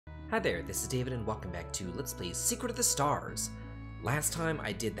Hi there, this is David and welcome back to Let's Play Secret of the Stars. Last time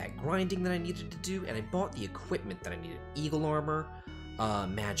I did that grinding that I needed to do and I bought the equipment that I needed. Eagle armor,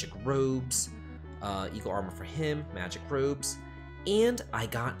 magic robes, eagle armor for him, magic robes, and I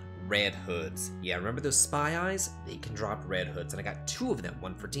got red hoods. Yeah, remember those spy eyes? They can drop red hoods and I got two of them,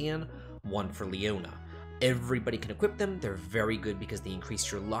 one for Dan, one for Leona. Everybody can equip them. They're very good because they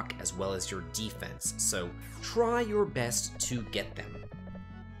increase your luck as well as your defense, so try your best to get them.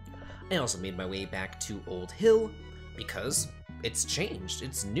 I also made my way back to Old Hill because it's changed.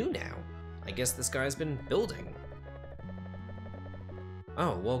 It's new now. I guess this guy's been building.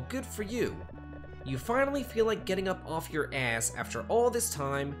 Oh, well, good for you. You finally feel like getting up off your ass after all this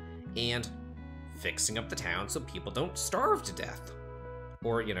time and fixing up the town so people don't starve to death.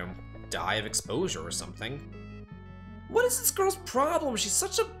 Or, you know, die of exposure or something. What is this girl's problem? She's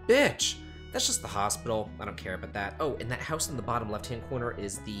such a bitch. That's just the hospital. I don't care about that. Oh, and that house in the bottom left-hand corner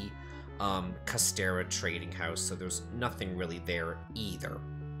is the Castera trading house, so there's nothing really there either.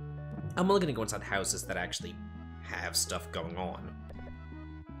 I'm only gonna go inside houses that actually have stuff going on.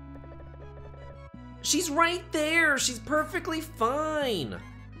 She's right there! She's perfectly fine!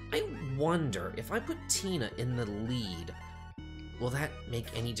 I wonder, if I put Tina in the lead, will that make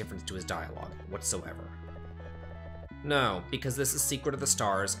any difference to his dialogue whatsoever? No, because this is Secret of the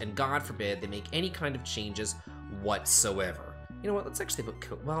Stars, and God forbid they make any kind of changes whatsoever. You know what, let's actually put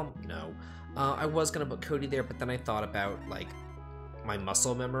Cody, well, no. I was gonna put Cody there, but then I thought about, like, my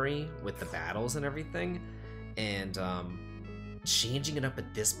muscle memory with the battles and everything, and, changing it up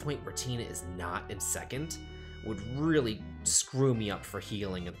at this point where Tina is not in second would really screw me up for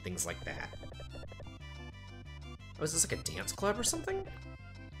healing and things like that. Oh, is this like a dance club or something?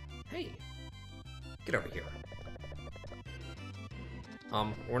 Hey, get over here.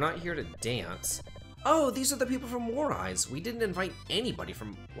 We're not here to dance. Oh, these are the people from War Eyes. We didn't invite anybody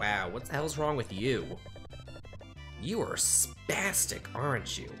from... Wow, what the hell's wrong with you? You are spastic,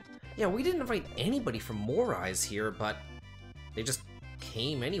 aren't you? Yeah, we didn't invite anybody from War Eyes here, but they just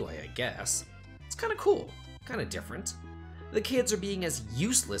came anyway, I guess. It's kind of cool, kind of different. The kids are being as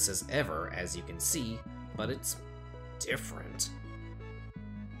useless as ever, as you can see, but it's different.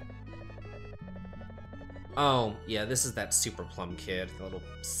 Oh, yeah, this is that Super Plum kid, the little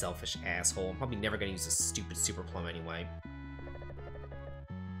selfish asshole. I'm probably never gonna use this stupid Super Plum anyway.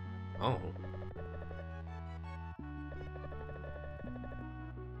 Oh.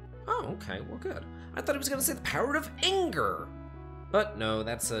 Oh, okay, well good. I thought he was gonna say the power of anger! But no,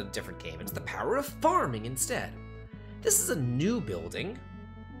 that's a different game. It's the power of farming instead. This is a new building.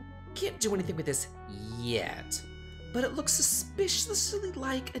 Can't do anything with this yet. But it looks suspiciously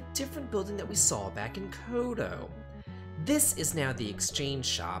like a different building that we saw back in Kodo. This is now the exchange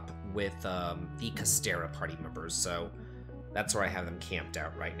shop with the Castera party members, so that's where I have them camped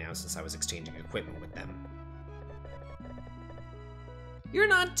out right now since I was exchanging equipment with them. You're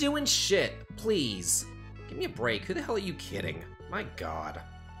not doing shit, please. Give me a break, who the hell are you kidding? My god.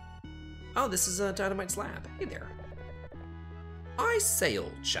 Oh, this is Dynamite's lab. Hey there. I say,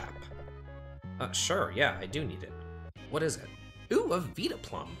 old chap. Sure, yeah, I do need it. What is it? Ooh, a Vita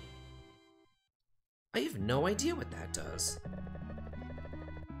Plum. I have no idea what that does.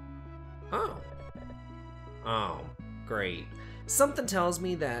 Oh. Oh, great. Something tells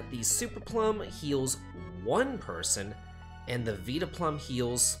me that the Super Plum heals one person, and the Vita Plum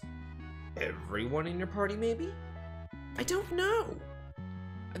heals everyone in your party, maybe? I don't know.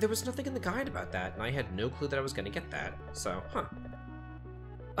 There was nothing in the guide about that, and I had no clue that I was gonna get that, so, huh.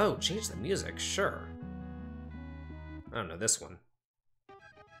 Oh, change the music, sure. I don't know, this one.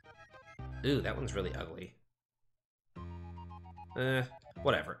 Ooh, that one's really ugly.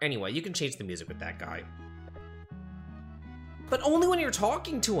 Whatever. Anyway, you can change the music with that guy. But only when you're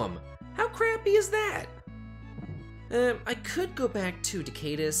talking to him! How crappy is that? I could go back to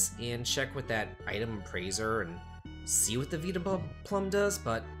Decatus and check with that item appraiser and see what the Vita Plum does,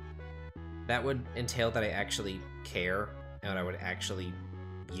 but that would entail that I actually care and I would actually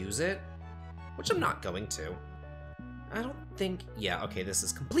use it, which I'm not going to. I don't think... Yeah, okay, this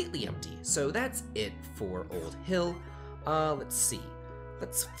is completely empty. So that's it for Old Hill. Let's see.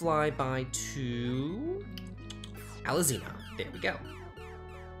 Let's fly by to... Alazina. There we go.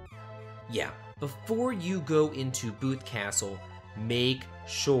 Yeah, before you go into Booth Castle, make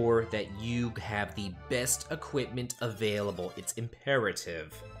sure that you have the best equipment available. It's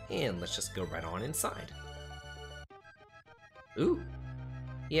imperative. And let's just go right on inside. Ooh.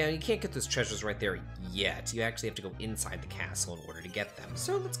 Yeah, you can't get those treasures right there yet. You actually have to go inside the castle in order to get them.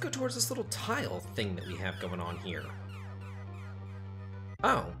 So let's go towards this little tile thing that we have going on here.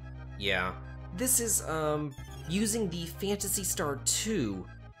 Oh, yeah. This is, using the Phantasy Star 2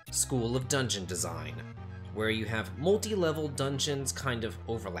 School of Dungeon Design, where you have multi-level dungeons kind of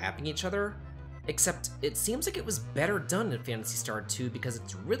overlapping each other, except it seems like it was better done in Phantasy Star 2 because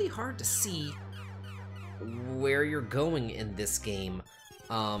it's really hard to see where you're going in this game.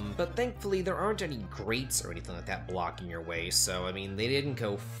 But thankfully there aren't any grates or anything like that blocking your way, so I mean, they didn't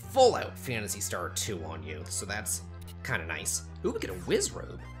go full out Phantasy Star 2 on you, so that's kind of nice. Ooh, we get a Wiz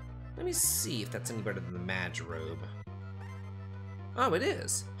Robe. Let me see if that's any better than the Magi Robe. Oh, it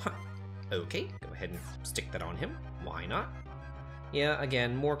is. Huh. Okay, go ahead and stick that on him. Why not? Yeah,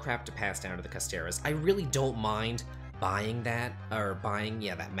 again, more crap to pass down to the Casteras. I really don't mind buying that, or buying,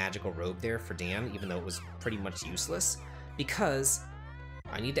 that magical robe there for Dan, even though it was pretty much useless, because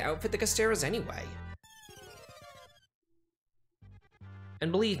I need to outfit the Casteras anyway.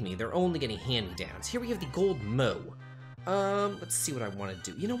 And believe me, they're only getting hand-me-downs. Here we have the Gold Mo. Let's see what I want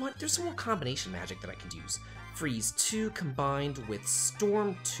to do. You know what? There's some more combination magic that I could use. Freeze 2 combined with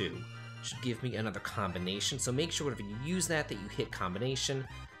Storm 2 should give me another combination, so make sure whenever you use that you hit combination,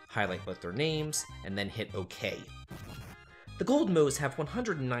 highlight both their names, and then hit OK. The Gold Mo's have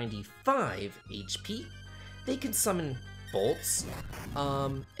 195 HP. They can summon bolts,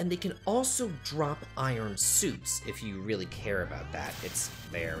 and they can also drop iron suits if you really care about that. It's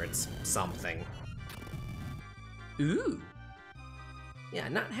there, it's something. Ooh! Yeah,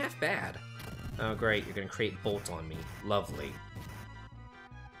 not half bad. Oh great, you're gonna create bolt on me. Lovely.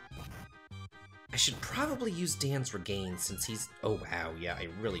 I should probably use Dan's Regain since he's... Oh wow, yeah, I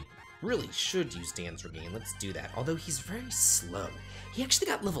really should use Dan's Regain. Let's do that. Although he's very slow. He actually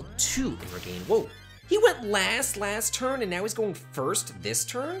got level 2 in Regain. Whoa! He went last turn, and now he's going first this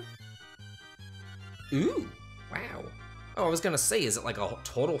turn? Ooh, wow. Oh, I was gonna say, is it like a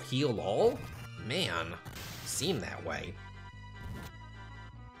total heal all? Man, seemed that way.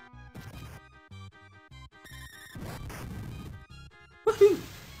 Woohoo!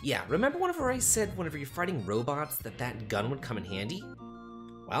 Yeah, remember whenever I said whenever you're fighting robots that gun would come in handy?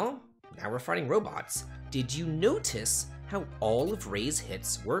 Well, now we're fighting robots. Did you notice how all of Ray's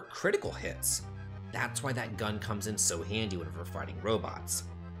hits were critical hits? That's why that gun comes in so handy whenever we're fighting robots.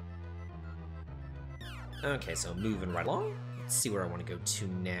 Okay, so moving right along. Let's see where I want to go to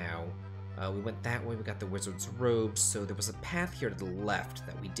now. We went that way, we got the Wizard's Robe, so there was a path here to the left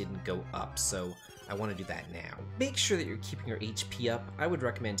that we didn't go up, so I want to do that now. Make sure that you're keeping your HP up. I would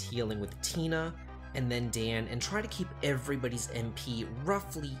recommend healing with Tina, and then Dan, and try to keep everybody's MP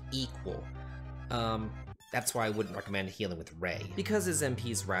roughly equal. That's why I wouldn't recommend healing with Ray, because his MP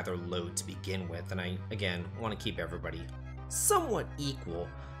is rather low to begin with, and I, again, want to keep everybody somewhat equal,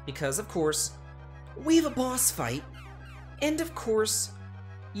 because, of course, we have a boss fight, and of course,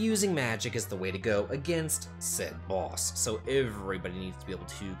 using magic is the way to go against said boss, so everybody needs to be able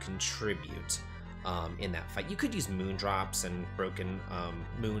to contribute in that fight. You could use moondrops and broken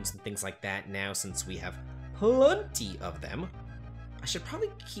moons and things like that now, since we have plenty of them. I should probably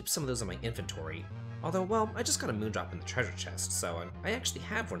keep some of those in my inventory. Although, well, I just got a moondrop in the treasure chest, so I actually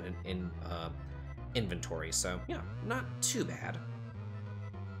have one in inventory, so yeah, not too bad.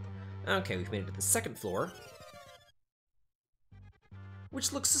 Okay, we've made it to the second floor,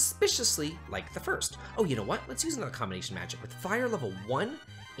 which looks suspiciously like the first. Oh, you know what? Let's use another combination magic with Fire level 1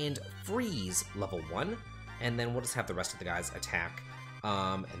 and Freeze level 1, and then we'll just have the rest of the guys attack,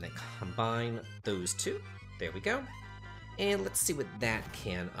 and then combine those two. There we go. And let's see what that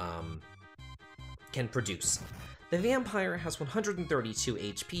can produce. The Vampire has 132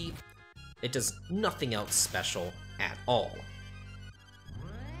 HP. It does nothing else special at all.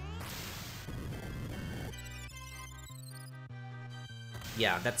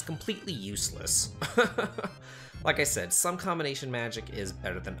 Yeah, that's completely useless. Like I said, some combination magic is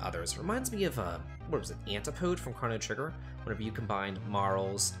better than others. Reminds me of, what was it, Antipode from Chrono Trigger? Whenever you combined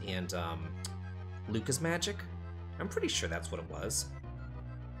Marl's and Lucca's magic? I'm pretty sure that's what it was.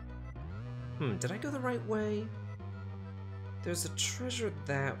 Did I go the right way? There's a treasure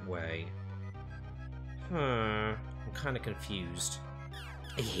that way. I'm kind of confused.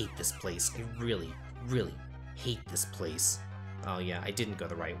 I hate this place. I really hate this place. Oh yeah, I didn't go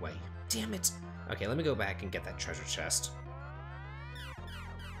the right way. Damn it! Okay, let me go back and get that treasure chest.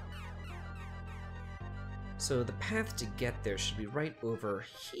 So the path to get there should be right over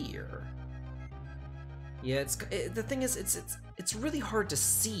here. Yeah, the thing is, it's really hard to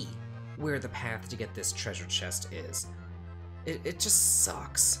see where the path to get this treasure chest is. It just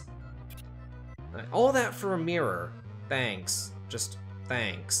sucks. All that for a mirror. Thanks. Just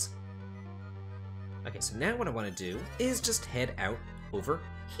thanks. Okay, so now what I want to do is just head out over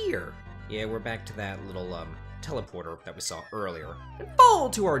here. Yeah, we're back to that little teleporter that we saw earlier, and fall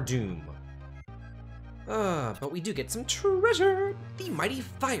to our doom. But we do get some treasure! The Mighty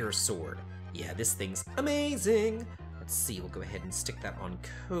Fire Sword. Yeah, this thing's amazing! Let's see, we'll go ahead and stick that on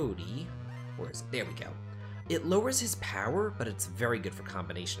Cody. Where is it? There we go. It lowers his power, but it's very good for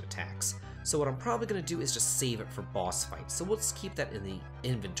combination attacks. So what I'm probably going to do is just save it for boss fights. So we'll just keep that in the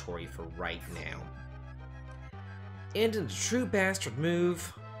inventory for right now. And in the true bastard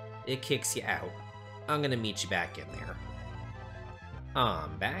move, it kicks you out. I'm going to meet you back in there.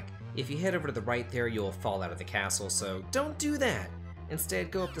 I'm back. If you head over to the right there, you'll fall out of the castle, so don't do that.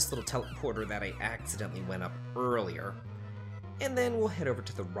 Instead, go up this little teleporter that I accidentally went up earlier. And then we'll head over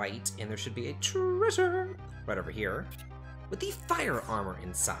to the right, and there should be a treasure right over here with the fire armor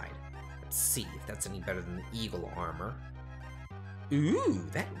inside. Let's see if that's any better than the eagle armor. Ooh,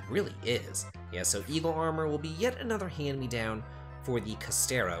 that really is. Yeah, so eagle armor will be yet another hand-me-down for the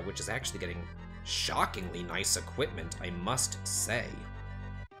Castera, which is actually getting shockingly nice equipment, I must say.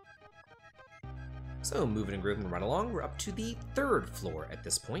 So, moving and grooving right along, we're up to the 3rd floor at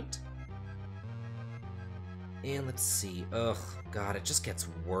this point. And let's see, ugh, god, it just gets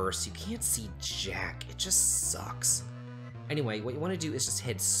worse. You can't see jack, it just sucks. Anyway, what you want to do is just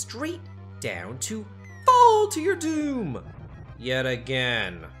head straight down to fall to your doom! Yet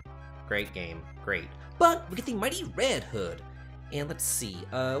again. Great game, great. But we get the Mighty Red Hood. And let's see,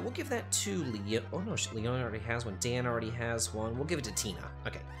 we'll give that to Leon. Oh no, Leon already has one, Dan already has one. We'll give it to Tina.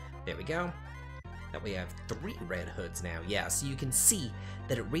 Okay, there we go. That way I have 3 red hoods now, yeah, so you can see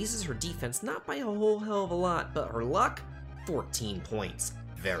that it raises her defense not by a whole hell of a lot, but her luck, 14 points.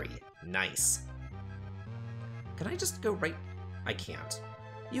 Very nice. Can I just go right? I can't.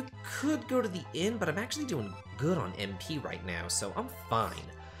 You could go to the inn, but I'm actually doing good on MP right now, so I'm fine.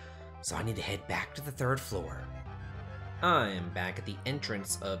 So I need to head back to the 3rd floor. I'm back at the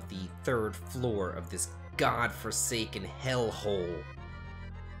entrance of the 3rd floor of this godforsaken hellhole.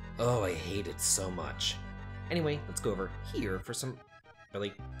 Oh, I hate it so much. Anyway, let's go over here for some...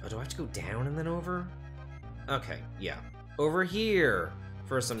 Really? Oh, do I have to go down and then over? Okay, yeah. Over here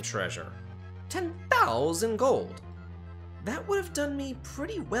for some treasure. 10,000 gold! That would have done me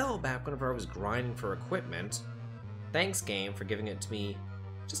pretty well back whenever I was grinding for equipment. Thanks, game, for giving it to me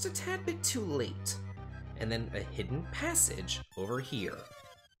just a tad bit too late. And then a hidden passage over here.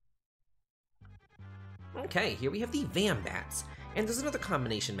 Okay, here we have the Vambats. And there's another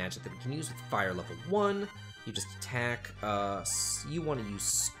combination magic that we can use with Fire level 1. You just attack, you want to use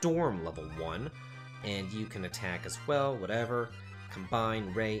Storm level 1, and you can attack as well, whatever.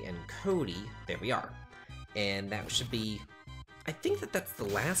 Combine Ray and Cody, there we are. And that should be, I think that's the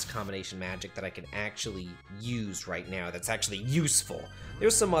last combination magic that I can actually use right now that's actually useful.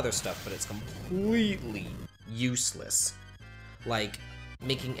 There's some other stuff, but it's completely useless. Like,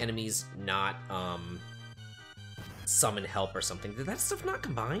 making enemies not, summon help or something. Did that stuff not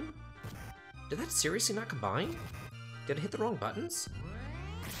combine? Did that seriously not combine? Did I hit the wrong buttons?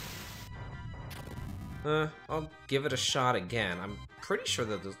 I'll give it a shot again. I'm pretty sure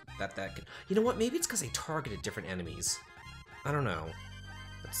that that could... You know what? Maybe it's because I targeted different enemies. I don't know.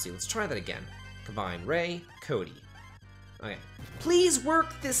 Let's see. Let's try that again. Combine Ray, Cody. Okay. Please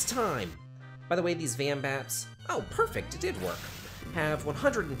work this time! By the way, these Vambats... Oh, perfect. It did work. Have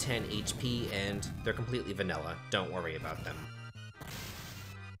 110 HP, and they're completely vanilla. Don't worry about them.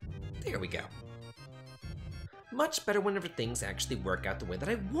 There we go. Much better whenever things actually work out the way that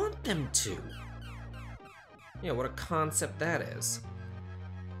I want them to. Yeah, what a concept that is.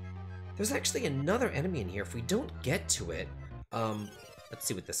 There's actually another enemy in here if we don't get to it. Let's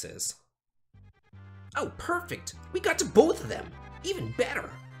see what this is. Oh, perfect! We got to both of them! Even better!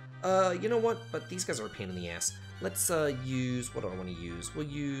 You know what? But these guys are a pain in the ass. Let's, use... What do I want to use? We'll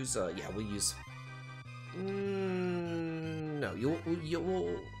use, yeah, we'll use... No,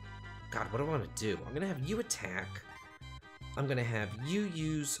 you'll... God, what do I want to do? I'm gonna have you attack. I'm gonna have you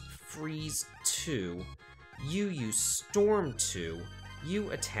use Freeze 2. You use Storm 2.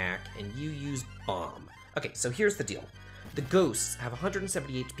 You attack, and you use Bomb. Okay, so here's the deal. The ghosts have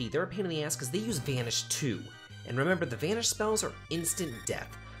 170 HP. They're a pain in the ass because they use Vanish 2. And remember, the Vanish spells are instant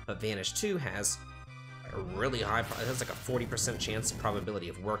death. But Vanish 2 has a really high, it has like a 40% chance probability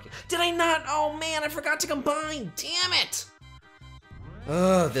of working. Did I not? Oh man, I forgot to combine! Damn it!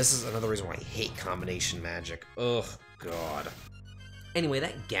 Ugh, this is another reason why I hate combination magic. Ugh, God. Anyway,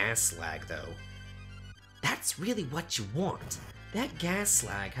 that gas slag, though, that's really what you want. That gas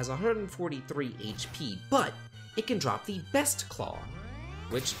slag has 143 HP, but it can drop the Best Claw,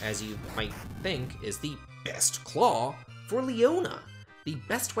 which, as you might think, is the best claw for Leona. The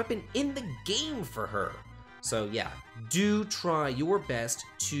best weapon in the game for her. So yeah, do try your best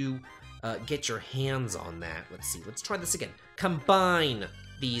to get your hands on that. Let's see, let's try this again. Combine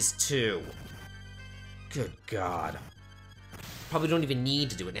these two. Good God. Probably don't even need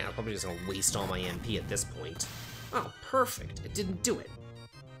to do it now. Probably just gonna waste all my MP at this point. Oh, perfect. It didn't do it.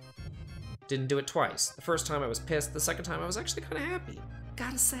 Didn't do it twice. The first time I was pissed, the second time I was actually kind of happy.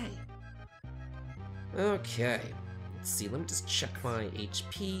 Gotta say. Okay. Let's see, let me just check my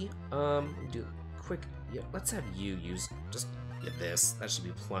HP. Do a quick, yeah, let's have you use just this. That should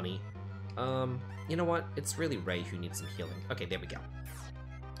be plenty. You know what? It's really Ray who needs some healing. Okay, there we go.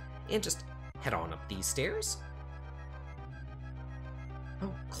 And just head on up these stairs.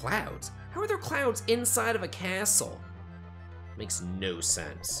 Oh, clouds. How are there clouds inside of a castle? Makes no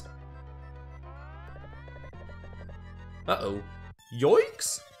sense. Uh-oh.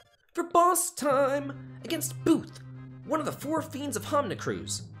 Yoinks! For boss time against Booth, one of the 4 fiends of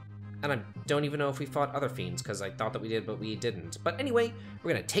Homnicrews. And I don't even know if we fought other fiends, because I thought that we did, but we didn't. But anyway,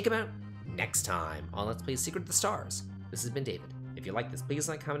 we're gonna take him out next time on Let's Play Secret of the Stars. This has been David. If you like this, please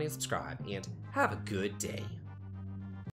like, comment, and subscribe, and have a good day.